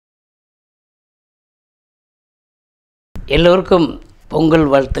எல்லோருக்கும் பொங்கல்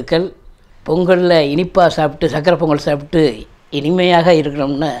வாழ்த்துக்கள். பொங்கலில் இனிப்பாக சாப்பிட்டு சக்கரை பொங்கல் சாப்பிட்டு இனிமையாக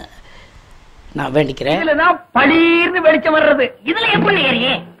இருக்கணும்னு நான் வேண்டிக்கிறேன். வெளிச்சம் வர்றது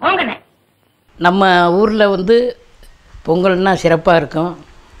நம்ம ஊரில் பொங்கல்னால் சிறப்பாக இருக்கும்.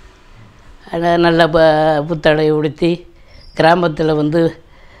 நல்ல புத்தாடை உடுத்தி கிராமத்தில்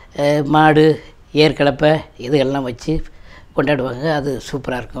மாடு ஏற்கலப்பை இதெல்லாம் வச்சு கொண்டாடுவாங்க. அது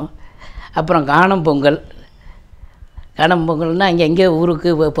சூப்பராக இருக்கும். அப்புறம் காணும் பொங்கல்னால் அங்கே எங்கேயோ ஊருக்கு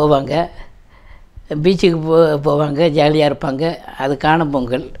போவாங்க, பீச்சுக்கு போவாங்க, ஜாலியாக இருப்பாங்க. அது காணும்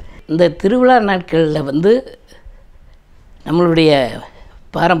பொங்கல். இந்த திருவிழா நாட்களில் நம்மளுடைய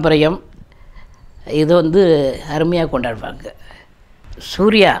பாரம்பரியம் இது அருமையாக கொண்டாடுவாங்க.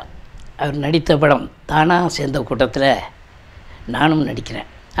 சூர்யா அவர் நடித்த படம் தானா சேர்ந்த கூட்டத்தில் நானும் நடிக்கிறேன்.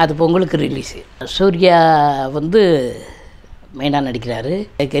 அது பொங்கலுக்கு ரிலீஸு. சூர்யா மெயினாக நடிக்கிறாரு.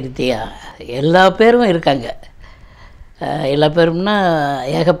 கரித்தியா எல்லா பேரும் இருக்காங்க. எல்லா பேரும்னா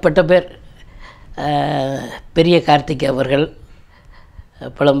ஏகப்பட்ட பேர். பெரிய கார்த்திக் அவர்கள்,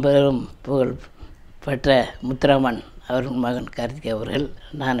 பழம்பெரும் புகழ் பெற்ற முத்துராமன் அவர்கள் மகன் கார்த்திக் அவர்கள்,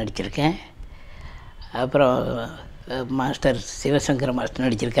 நான் நடிச்சிருக்கேன். அப்புறம் மாஸ்டர் சிவசங்கர் மாஸ்டர்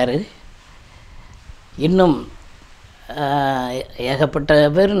நடிச்சிருக்காரு. இன்னும் ஏகப்பட்ட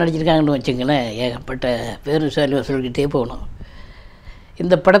பேர் நடிச்சிருக்காங்கன்னு வச்சுங்களேன். ஏகப்பட்ட பேர் சொல்லிக்கிட்டே போகணும்.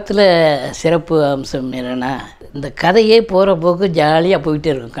 இந்த படத்தில் சிறப்பு அம்சம் என்னென்னா, இந்த கதையே போகிற போக்கு ஜாலியாக போயிட்டே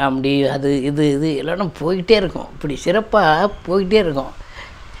இருக்கும். காமெடி அது இது எல்லாம் போய்கிட்டே இருக்கும். இப்படி சிறப்பாக போய்கிட்டே இருக்கும்.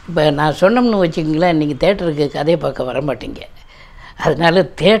 இப்போ நான் சொன்னோம்னு வச்சுக்கிங்களேன், நீங்கள் தேட்டருக்கு கதையை பார்க்க வர மாட்டீங்க. அதனால்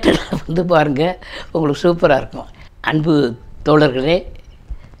தேட்டரில் பாருங்கள், உங்களுக்கு சூப்பராக இருக்கும். அன்பு தோழர்களே,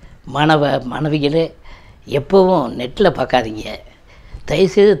 மாணவிகளே, எப்போவும் நெட்டில் பார்க்காதீங்க.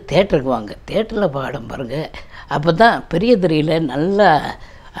 தயவுசெய்து தேட்டருக்கு வாங்க. தேட்டரில் படம் பாருங்கள். அப்போ தான் பெரிய திரையில் நல்லா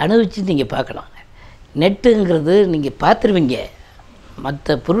அனுபவித்து நீங்கள் பார்க்கலாம். நெட்டுங்கிறது நீங்கள் பார்த்துருவீங்க.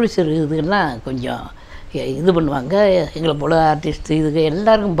 மற்ற ப்ரொடியூசர் இதுக்கெல்லாம் கொஞ்சம் இது பண்ணுவாங்க. எங்களை போல் ஆர்டிஸ்ட்டு இதுக்கு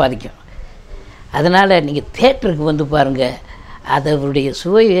எல்லாருக்கும் பாதிக்கும். அதனால் நீங்கள் தேட்டருக்கு பாருங்கள். அதனுடைய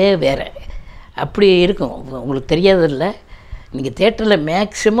சுவையே வேறு. அப்படி இருக்கும். உங்களுக்கு தெரியாதில்ல. நீங்கள் தேட்டரில்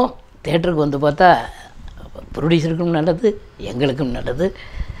மேக்ஸிமம் தேட்டருக்கு பார்த்தா ப்ரொடியூசருக்கும் நல்லது, எங்களுக்கும் நல்லது.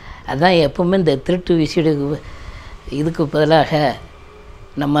 அதுதான் எப்போவுமே இந்த திருட்டு விசிடு இதுக்கு பதிலாக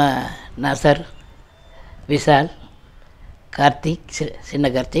நம்ம நசர், விஷால், கார்த்திக், சின்ன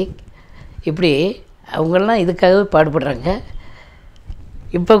கார்த்திக், இப்படி அவங்கெல்லாம் இதுக்காகவே பாடுபடுறாங்க.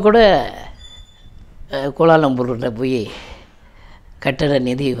 இப்போ கூட கோலாலம்பூரில் போய் கட்டட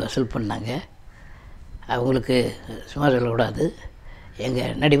நிதி வசூல் பண்ணாங்க. அவங்களுக்கு சும்மா சொல்லக்கூடாது.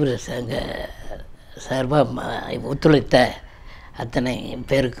 எங்கள் நடிகர் சங்க சார்பாக ஒத்துழைத்த அத்தனை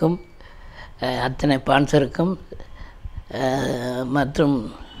பேருக்கும், அத்தனை ஸ்பான்சருக்கும், மற்றும்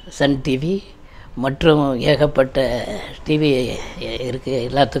சன் டிவி மற்றும் ஏகப்பட்ட டிவி இருக்குது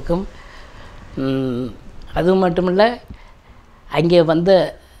எல்லாத்துக்கும். அது மட்டும் இல்லை, அங்கே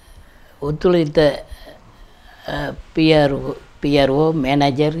ஒத்துழைத்த பிஆர்ஓ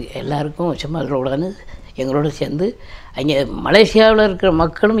மேனேஜர் எல்லாருக்கும் சும்மா சொல்லக்கூடாதுன்னு எங்களோட சேர்ந்து, அங்கே மலேசியாவில் இருக்கிற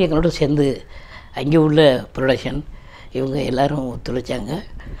மக்களும் எங்களோட சேர்ந்து அங்கே உள்ள ப்ரொடக்ஷன் இவங்க எல்லோரும் ஒத்துழைச்சாங்க.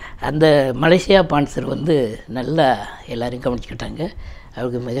 அந்த மலேசியா ஸ்பான்சர் நல்லா எல்லோரையும் கவனிச்சுக்கிட்டாங்க.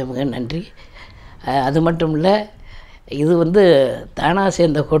 அவருக்கு மிக மிக நன்றி. அது மட்டும் இல்லை, இது தானா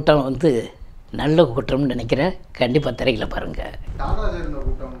சேர்ந்த கூட்டம் நல்ல கூட்டம்னு நினைக்கிறேன். கண்டிப்பாக திரையில் பாருங்கள். தானா சேர்ந்த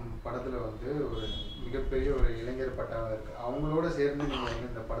கூட்டம் படத்தில் ஒரு மிகப்பெரிய ஒரு இளைஞர் பட்டாளம் இருக்குது. அவங்களோட சேர்ந்து நீங்கள்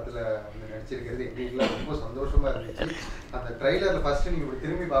இந்த படத்தில் நடிச்சிருக்கிறது எங்களுக்குலாம் ரொம்ப சந்தோஷமாக இருந்துச்சு. அந்த ட்ரெய்லரில் ஃபஸ்ட்டு நீங்கள் இப்படி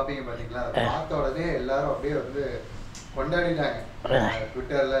திரும்பி பார்ப்பீங்க பார்த்தீங்களா, அதை பார்த்த உடனே எல்லாரும் அப்படியே கொண்டாடிட்டாங்க.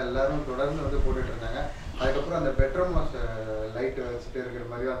 ட்விட்டரில் எல்லாரும் தொடர்ந்து போட்டுட்டு இருந்தாங்க. அதுக்கப்புறம் அந்த பெட்ரூம் லைட் வச்சுட்டு இருக்கிற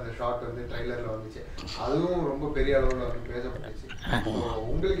மாதிரி அந்த ஷாட் ட்ரெய்லரில் வந்துச்சு. அதுவும் ரொம்ப பெரிய அளவில் பேசப்பட்டுச்சு.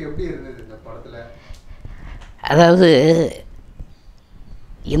 உங்களுக்கு எப்படி இருந்தது இந்த படத்தில்? அதாவது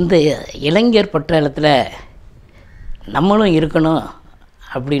இந்த இளைஞர் பட்டாளத்தில் நம்மளும் இருக்கணும்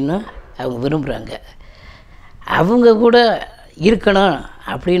அப்படின்னு அவங்க விரும்புகிறாங்க. அவங்க கூட இருக்கணும்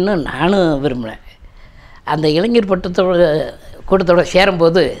அப்படின்னு நானும் விரும்புகிறேன். அந்த இளைஞர் கூட்டத்தோடு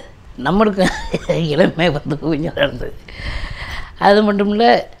சேரும்போது நம்மளுக்கு இளமை கொஞ்சம் நடந்தது. அது மட்டும் இல்லை,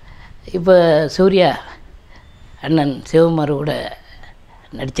 இப்போ சூர்யா அண்ணன் சிவகுமார் கூட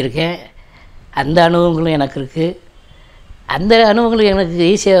நடிச்சிருக்கேன். அந்த அனுபவங்களும் எனக்கு இருக்குது. அந்த அனுபவங்களும் எனக்கு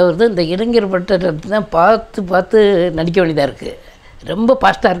ஈஸியாக வருது. இந்த இளைஞர் பட்டத்தை தான் பார்த்து நடிக்க வேண்டியதாக இருக்குது. ரொம்ப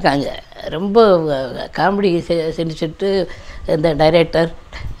ஃபாஸ்ட்டாக இருக்காங்க. ரொம்ப காமெடி செஞ்சுட்டு இந்த டைரக்டர்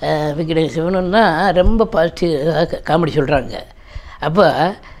விகடேஷ் சிவனுன்னா ரொம்ப பாசிட்டிவாக காமெடி சொல்கிறாங்க. அப்போ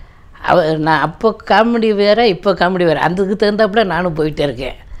நான் அப்போ காமெடி வேறு, இப்போ காமெடி வேறு. அதுக்கு தகுந்தாப்புல நானும் போயிட்டே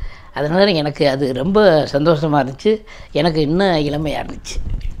இருக்கேன். அதனால் எனக்கு அது ரொம்ப சந்தோஷமாக இருந்துச்சு, எனக்கு இன்னும் இளமையாக இருந்துச்சு.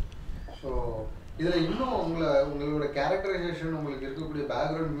 ஸோ இதில் இன்னும் உங்களோட கேரக்டரைசேஷன், உங்களுக்கு இருக்கக்கூடிய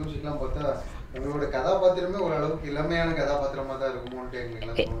பேக்ரவுண்ட் மியூசிக்லாம் பார்த்தா உங்களோட கதாபாத்திரமே ஓரளவுக்கு இளமையான கதாபாத்திரமாக தான் இருக்குமோன்ட்டு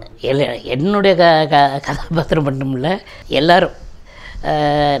எங்களுக்கு என்னுடைய கதாபாத்திரம் மட்டும் இல்லை, எல்லோரும்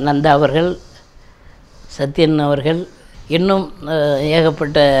நந்தா அவர்கள், சத்யன் அவர்கள், இன்னும்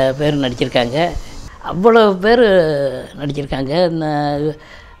ஏகப்பட்ட பேர் நடிச்சிருக்காங்க. அவ்வளோ பேர் நடிச்சிருக்காங்க. இந்த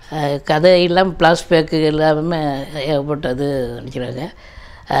கதை இல்லாமல் ஃப்ளாஷ்பேக்கு எல்லாமே ஏகப்பட்டது நடிச்சிருக்காங்க.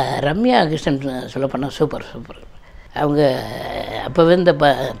 ரம்யா கிருஷ்ணன் சொல்லப்போனால் சூப்பர். அவங்க அப்போவே இந்த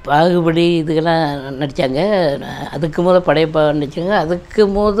பாகுபலி இதுக்கெல்லாம் நடித்தாங்க. அதுக்கு முதல் படையப்பா நடித்தாங்க. அதுக்கு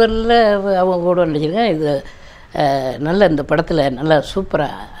முதல்ல அவங்க கூட நடிச்சிருக்காங்க. இது நல்ல இந்த படத்தில் நல்லா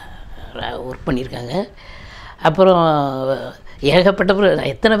சூப்பராக ஒர்க் பண்ணியிருக்காங்க. அப்புறம் ஏகப்பட்ட பேர்,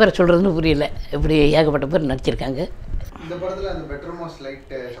 எத்தனை பேர் சொல்கிறதுன்னு புரியல, இப்படி ஏகப்பட்ட பேர் நடிச்சிருக்காங்க. இந்த படத்தில் அந்த பெட்ரோமாஸ்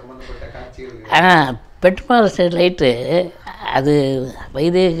லைட்டு சம்மந்தப்பட்ட காட்சிகள், பெட்ரோமாஸ் லைட்டு அது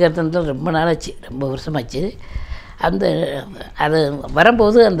வைத்தியகாரத்தில் ரொம்ப நாளாச்சு, ரொம்ப வருஷமாச்சு. அது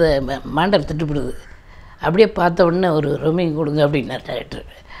வரும்போது அந்த மாண்டர் திட்டுப்படுது. அப்படியே பார்த்த உடனே ஒரு ரொமிங் கொடுங்க அப்படின்னார் டேரக்டர்.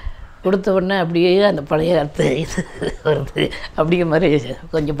 கொடுத்த உடனே அப்படியே அந்த பழைய அர்த்த இது வருது அப்படிங்கிற மாதிரி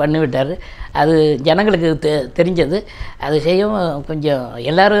கொஞ்சம் பண்ணி விட்டார். அது ஜனங்களுக்கு தெரிஞ்சது. அது செய்யவும் கொஞ்சம்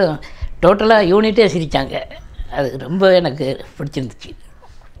எல்லோரும் டோட்டலாக யூனிட்டே சிரித்தாங்க. அது ரொம்ப எனக்கு பிடிச்சிருந்துச்சு.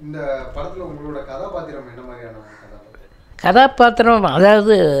 இந்த படத்தில் உங்களோட கதாபாத்திரம் என்ன மாதிரியான கதாபாத்திரம்?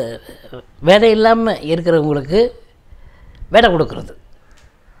 அதாவது வேலை இல்லாமல் இருக்கிறவங்களுக்கு வேலை கொடுக்குறது,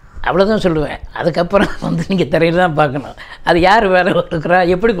 அவ்வளோதான் சொல்லுவேன். அதுக்கப்புறம் நீங்கள் திரையில் தான் பார்க்கணும், அது யார் வேலை கொடுக்குறா,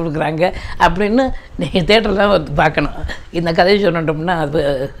 எப்படி கொடுக்குறாங்க அப்படின்னு நீங்கள் தேட்டரில் தான் வந்து பார்க்கணும். இந்த கதையை சொன்னோம்னா அது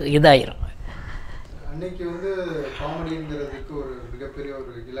இதாயிரும். அன்னைக்கு காமெடிங்கிறதுக்கு ஒரு மிகப்பெரிய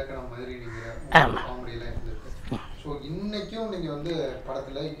ஒரு இலக்கணம் மாதிரி நீங்கள் காமெடியெலாம் இருந்திருக்கு. ஸோ இன்றைக்கும் நீங்கள்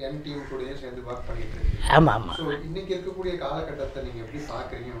படத்தில் என் டீம் கூடயே சேர்ந்து ஒர்க் பண்ணிட்டு இருக்கீங்க. ஆமாம். ஸோ இன்றைக்கி இருக்கக்கூடிய காலகட்டத்தை நீங்கள் எப்படி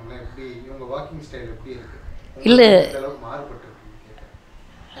பார்க்குறீங்க? இவங்களாம் எப்படி, இவங்க வாக்கிங் ஸ்டைல் எப்படி இருக்குது? இல்லை, மாறுபட்டுருக்கு.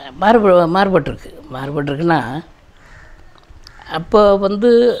 மாறுபட்டுருக்குன்னா, அப்போ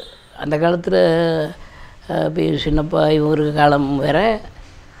அந்த காலத்தில் சின்னப்பா இவரு காலம் வேறு,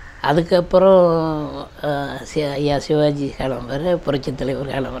 அதுக்கப்புறம் ஐயா சிவாஜி காலம் வேறு, புரட்சித்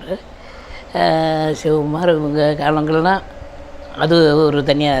தலைவர் காலம் வேறு, சிவகுமார் இவங்க காலங்கள்லாம் அது ஒரு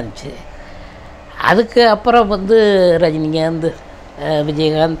தனியாக இருந்துச்சு. அதுக்கு அப்புறம் ரஜினிகாந்த்,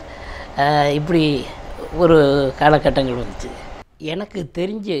 விஜயகாந்த், இப்படி ஒரு காலகட்டங்கள் வந்துச்சு. எனக்கு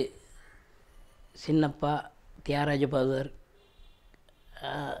தெரிஞ்சு சின்னப்பா, தியாகராஜ பாகவதர்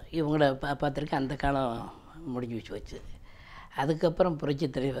இவங்கள பார்த்துருக்கேன். அந்த காலம் முடிஞ்சு வச்சு. அதுக்கப்புறம்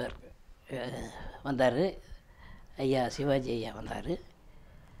புரட்சித் தலைவர் வந்தார், ஐயா சிவாஜி ஐயா வந்தார்,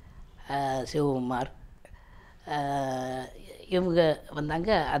 சிவகுமார் இவங்க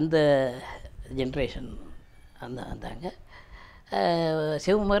வந்தாங்க. அந்த ஜென்ரேஷன் வந்தாங்க.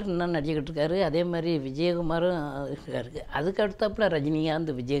 சிவகுமார் இன்னும் நடிச்சுக்கிட்டு இருக்காரு. அதே மாதிரி விஜயகுமாரும் இருக்காரு. அதுக்கு அடுத்தாப்புல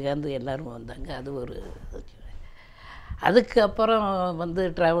ரஜினிகாந்த், விஜயகாந்த் எல்லோரும் வந்தாங்க. அது ஒரு அதுக்கப்புறம்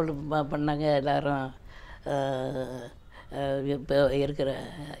ட்ராவல் பண்ணாங்க எல்லோரும். இப்போ இருக்கிற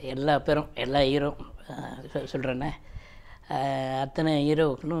எல்லா பேரும், எல்லா ஹீரோ சொல்கிறேன்னே, அத்தனை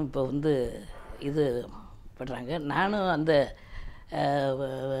ஹீரோக்களும் இப்போ இது பண்ணுறாங்க. நானும் அந்த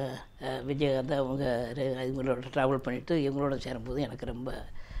விஜயகாந்த் இவங்களோட ட்ராவல் பண்ணிவிட்டு இவங்களோட சேரும்போது எனக்கு ரொம்ப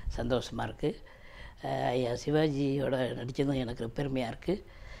சந்தோஷமாக இருக்குது. ஐயா சிவாஜியோட நடித்ததும் எனக்கு பெருமையாக இருக்குது.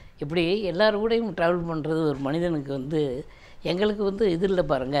 இப்படி எல்லோரும் கூடயும் ட்ராவல் பண்ணுறது ஒரு மனிதனுக்கு எங்களுக்கு இது இல்லை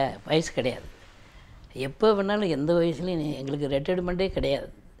பாருங்கள், வயசு கிடையாது. எப்போ வேணாலும் எந்த வயசுலையும் எங்களுக்கு ரிட்டையர்மெண்ட்டே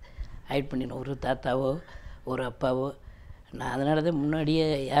கிடையாது. ஆக்ட் பண்ணிடணும். ஒரு தாத்தாவோ ஒரு அப்பாவோ. நான் அதனால தான் முன்னாடியே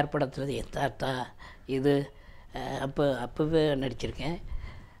யார் படத்தில் என் தாத்தா இது அப்போவே நடிச்சிருக்கேன்.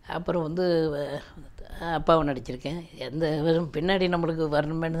 அப்புறம் அப்பாவை நடிச்சிருக்கேன். எந்த விதம் பின்னாடி நம்மளுக்கு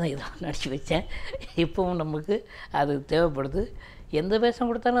வரணுமேனு தான் இதெல்லாம் நடித்து வச்சேன். இப்போவும் நமக்கு அது தேவைப்படுது. எந்த வேஷம்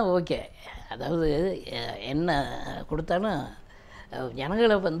கொடுத்தாலும் ஓகே. அதாவது என்ன கொடுத்தாலும்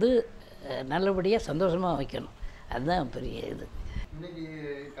ஜனங்களை நல்லபடியாக சந்தோஷமாக வைக்கணும். அதுதான் பெரிய இது. இன்றைக்கி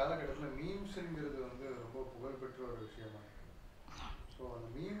காலகட்டத்தில் மீம்ஸுங்கிறது ரொம்ப புகழ்பெற்ற ஒரு விஷயமா இருக்குது. ஸோ அந்த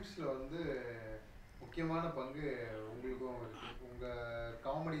மீம்ஸில் முக்கியமான பங்கு உங்களுக்கும் இருக்குது. உங்கள்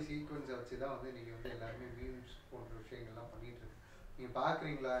காமெடி சீக்வன்ஸை வச்சு தான் நீங்கள் எல்லாருமே மீம்ஸ் போன்ற விஷயங்கள்லாம் பண்ணிகிட்ருக்கு. நீங்கள்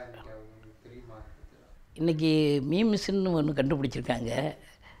பார்க்குறீங்களா? எனக்கு உங்களுக்கு தெரியுமா? இன்றைக்கி மீம்ஸுன்னு ஒன்று கண்டுபிடிச்சிருக்காங்க.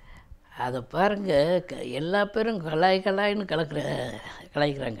 அதை பாருங்கள், எல்லா பேரும் கலாய்ன்னு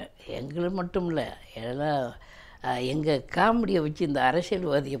கலாய்க்கிறாங்க. எங்களுக்கு மட்டும் இல்லை, எல்லாம் எங்கள் காமெடியை வச்சு இந்த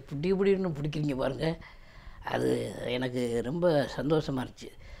அரசியல்வாதியை புடின்னு பிடிக்கிறீங்க பாருங்கள். அது எனக்கு ரொம்ப சந்தோஷமாக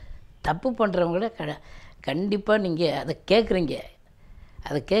இருந்துச்சு. தப்பு பண்ணுறவங்கள கண்டிப்பாக நீங்கள் அதை கேட்குறீங்க.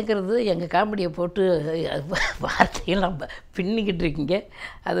 அதை கேட்குறது எங்கள் காமெடியை போட்டு வார்த்தையெல்லாம் பின்னிக்கிட்டு இருக்கீங்க.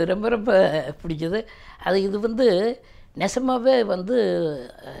 அது ரொம்ப ரொம்ப பிடிச்சது. அது இது வந்து நெசமாகவே வந்து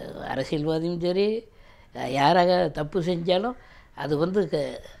அரசியல்வாதியும் சரி யாராக தப்பு செஞ்சாலும் அது வந்து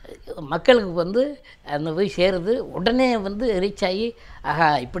மக்களுக்கு வந்து அந்த போய் சேருது. உடனே வந்து ரீச் ஆகி ஆஹா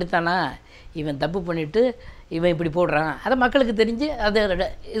இப்படித்தானா இவன் தப்பு பண்ணிவிட்டு இவன் இப்படி போடுறான், அதை மக்களுக்கு தெரிஞ்சு அதை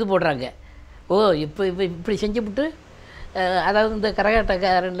இது போடுறாங்க. ஓ இப்போ இப்போ இப்படி செஞ்சுவிட்டு அதாவது இந்த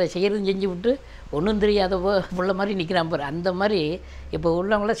கரகாட்டக்காரனில் செய்கிறதும் செஞ்சு விட்டு ஒன்றும் தெரியாத உள்ள மாதிரி நிற்கிறான் பாரு, அந்த மாதிரி இப்போ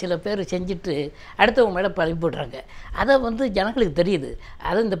உள்ளவங்கள சில பேர் செஞ்சுட்டு அடுத்தவங்க மேலே பழகி போடுறாங்க. அதை வந்து ஜனங்களுக்கு தெரியுது.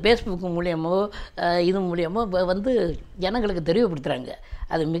 அதை இந்த ஃபேஸ்புக் மூலியமோ இது மூலியமோ வந்து ஜனங்களுக்கு தெரியப்படுத்துகிறாங்க.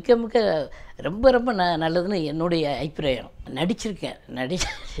 அது மிக்க மிக்க ரொம்ப ரொம்ப நல்லதுன்னு என்னுடைய அபிப்பிராயம். நடிச்சிருக்கேன்,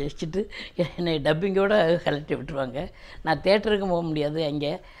 நடிச்சுட்டு என்னை டப்பிங்கோடு கலட்டி விட்டுருவாங்க. நான் தேட்டருக்கு போக முடியாது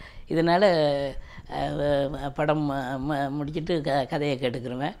அங்கே. இதனால் படம் முடிச்சுட்டு கதையை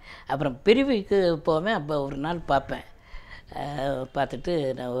கேட்டுக்கிருவேன். அப்புறம் பிரிவுக்கு போவேன். அப்போ ஒரு நாள் பார்ப்பேன். பார்த்துட்டு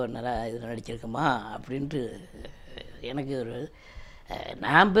நான் ஒரு நல்லா இது நடிச்சிருக்கேம்மா அப்படின்ட்டு எனக்கு ஒரு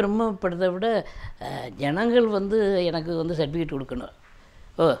நான் பெருமைப்படுறதை விட ஜனங்கள் வந்து எனக்கு வந்து சர்டிஃபிகேட் கொடுக்கணும்.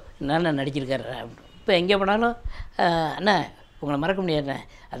 ஓ நல்லா நடிச்சிருக்காரு அப்படின்னு. இப்போ எங்கே போனாலும் அண்ணா உங்களை மறக்க முடியாதுண்ணே,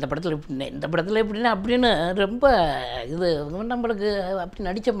 அந்த படத்தில் இப்படி இந்த படத்தில் எப்படின்னா அப்படின்னு ரொம்ப இது நம்மளுக்கு அப்படி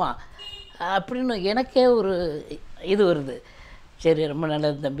நடித்தோம்மா அப்படின்னு எனக்கே ஒரு இது வருது. சரி ரொம்ப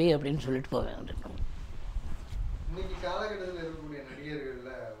நல்லது தம்பி அப்படின்னு சொல்லிட்டு போவேன். இன்னைக்கு காலகட்டத்தில் இருக்கக்கூடிய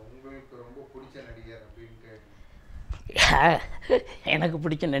நடிகர்களில் உங்களுக்கு ரொம்ப பிடிச்ச நடிகர் அப்படின்ட்டு? எனக்கு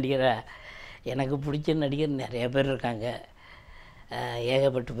பிடிச்ச நடிகரா? எனக்கு பிடிச்ச நடிகர் நிறைய பேர் இருக்காங்க.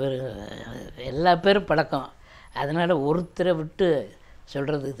 ஏகப்பட்ட பேர், எல்லா பேரும் பழக்கம். அதனால் ஒருத்தரை விட்டு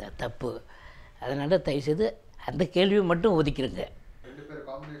சொல்கிறது தப்பு. அதனால் தயவுசெய்து அந்த கேள்வியை மட்டும் ஒதுக்கிடுங்க. ரெண்டு பேர்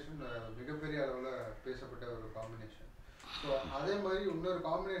காம்பினேஷன் மிகப்பெரிய அளவில் பேசப்பட்ட ஒரு காம்பினேஷன். ஸோ அதே மாதிரி இன்னொரு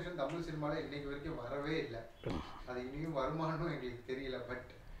காம்பினேஷன் தமிழ் சினிமாவில் இன்னைக்கு வரைக்கும் வரவே இல்லை. அது இனியும் வருமானம் எங்களுக்கு தெரியல. பட்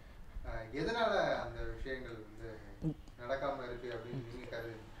எதனால் அந்த விஷயங்கள் வந்து நடக்காமல் இருக்குது அப்படின்னு நீங்கள்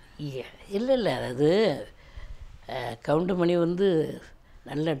கருது? இல்லை இல்லை, அதாவது கவுண்டமணி வந்து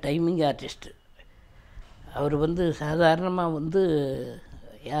நல்ல டைமிங் ஆர்டிஸ்ட்டு. அவர் வந்து சாதாரணமாக வந்து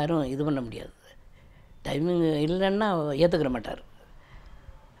யாரும் இது பண்ண முடியாது. டைமிங் இல்லைன்னா ஏற்றுக்கிற மாட்டார்.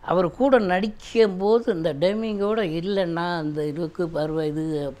 அவர் கூட நடிக்கும்போது இந்த டைமிங்கோடு இல்லைன்னா அந்த இதுக்கு பருவ இது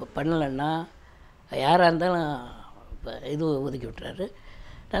பண்ணலைன்னா யாராக இருந்தாலும் இது ஒதுக்கி விட்டுறாரு.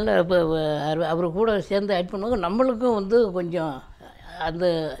 நல்ல இப்போ அவர் கூட சேர்ந்து ஆக்ட் பண்ணும்போது நம்மளுக்கும் வந்து கொஞ்சம் அந்த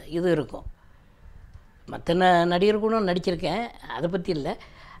இது இருக்கும். மற்ற நடிகர் கூட நடிச்சிருக்கேன், அதை பற்றி இல்லை.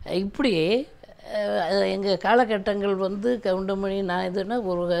 இப்படி எங்கள் காலகட்டங்கள் வந்து கவுண்டமணி நான் இதுன்னா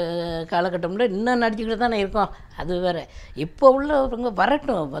ஒரு காலகட்டமில் இன்னும் நடிச்சுக்கிட்டு தானே இருக்கோம். அது வேறு. இப்போ உள்ளவங்க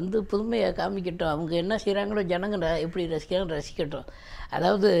வரட்டும், வந்து புதுமையை காமிக்கட்டும். அவங்க என்ன செய்கிறாங்களோ ஜனங்க எப்படி ரசிக்கிறாங்க ரசிக்கட்டும்.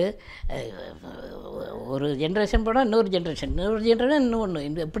 அதாவது ஒரு ஜென்ரேஷன் போனால் இன்னொரு ஜென்ரேஷன் இன்னொன்று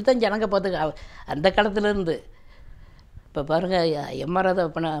இப்படி தான் ஜனங்க பார்த்துக்க. அந்த காலத்துலேருந்து இப்போ பாருங்கள், எம்ஆர்ஆதா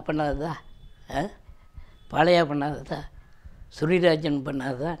பண்ணாததா, பாலையா பண்ணாததா, சுரிராஜன்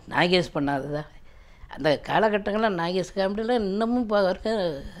பண்ணாததா, நாகேஷ் பண்ணாததா. அந்த காலகட்டங்கள்லாம் நாகேஷ் காமெடியில் இன்னமும் பார்க்க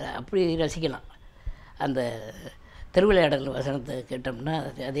அப்படி ரசிக்கலாம். அந்த திருவிளையாடல் வசனத்தை கேட்டோம்னா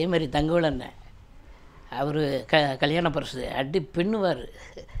அதே மாதிரி தங்கவேல் அண்ணன் அவர் கல்யாண பரிசு அடி பின்னுவார்.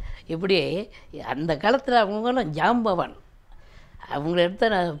 இப்படி அந்த காலத்தில் அவங்களும் ஜாம்பவான். அவங்கள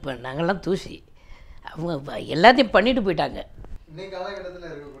எடுத்த இப்போ நாங்கள்லாம் தூசி. அவங்க எல்லாத்தையும் பண்ணிட்டு போயிட்டாங்க. இன்னைக்கு காலகட்டத்தில்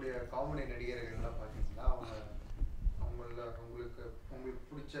இருக்கக்கூடிய காமெடி நடிகர்கள்லாம் பார்த்தீங்கன்னா அவங்கள உங்களுக்கு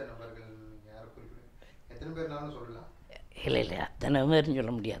பிடிச்ச நபர்கள் யாரை குறிப்பிடுங்க? எத்தனை பேர்னாலும் சொல்லலாம். இல்லை அத்தனை பேர்னு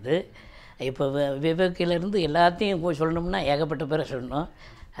சொல்ல முடியாது. இப்போ விவேக்கிலேருந்து எல்லாத்தையும் போய் சொல்லணும்னா ஏகப்பட்ட பேரை சொல்லணும்.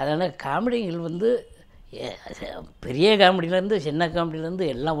 அதனால் காமெடிகள் வந்து பெரிய காமெடியிலேருந்து சின்ன காமெடியிலேருந்து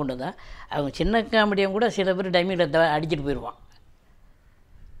எல்லாம் ஒன்று தான். அவங்க சின்ன காமெடியும் கூட சில பேர் டைமிங்கில் அடிச்சுட்டு போயிடுவான்.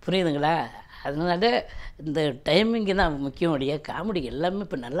 புரியுதுங்களா? அதனால் இந்த டைமிங்கு தான் முக்கியம். உடைய காமெடி எல்லாமே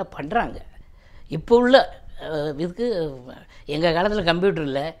இப்போ நல்லா பண்ணுறாங்க. இப்போ உள்ள இதுக்கு எங்கள் காலத்தில் கம்ப்யூட்டர்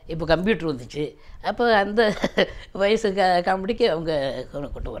இல்லை, இப்போ கம்ப்யூட்டர் வந்துச்சு. அப்போ அந்த வயசு காமெடிக்கு அவங்க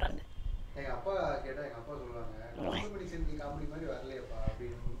கொண்டு வராங்க. எங்கள் அப்பா கேட்டால் எங்கள் அப்பா சொல்லுவாங்க, செந்தில் காமெடி மாதிரி வரலையப்பா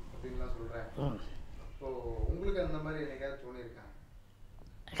அப்படின்லாம் சொல்கிறேன். ஸோ உங்களுக்கு அந்த மாதிரி என்னைக்காவது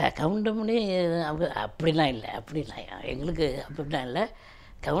தோணியிருக்காங்க? கவுண்டமணி அவங்க அப்படிலாம் இல்லை, அப்படிலாம் எங்களுக்கு அப்படிலாம் இல்லை.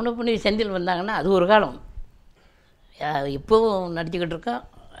 கவுண்டமணி செந்தில் வந்தாங்கன்னா அது ஒரு காலம். இப்போவும் நடிச்சுக்கிட்டு இருக்கோம்.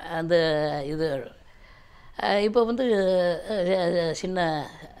 அந்த இது இப்போ வந்து சின்ன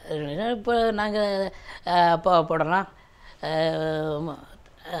இப்போ நாங்கள் அப்பா போடலாம்,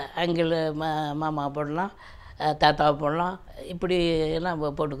 அங்கிள் மாமா போடலாம், தாத்தாவை போடலாம், இப்படி எல்லாம்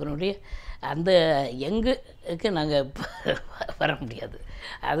போட்டுக்கணும். அந்த எங்குக்கு நாங்கள் வர முடியாது.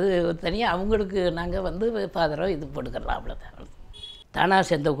 அது தனியாக அவங்களுக்கு நாங்கள் வந்து ஃபாதரோ இது போட்டுக்கலாம், அவ்வளோதான். தானா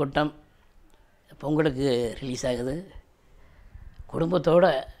செந்த கூட்டம் பொங்கலுக்கு ரிலீஸ் ஆகுது.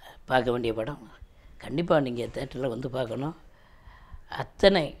 குடும்பத்தோடு பார்க்க வேண்டிய படம். கண்டிப்பாக நீங்கள் தேட்டரில் வந்து பார்க்கணும்.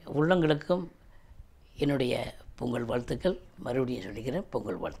 அத்தனை உள்ளங்களுக்கும் என்னுடைய பொங்கல் வாழ்த்துக்கள். மறுபடியும் சொல்லிக்கிறேன்,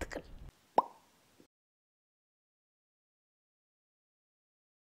 பொங்கல் வாழ்த்துக்கள்.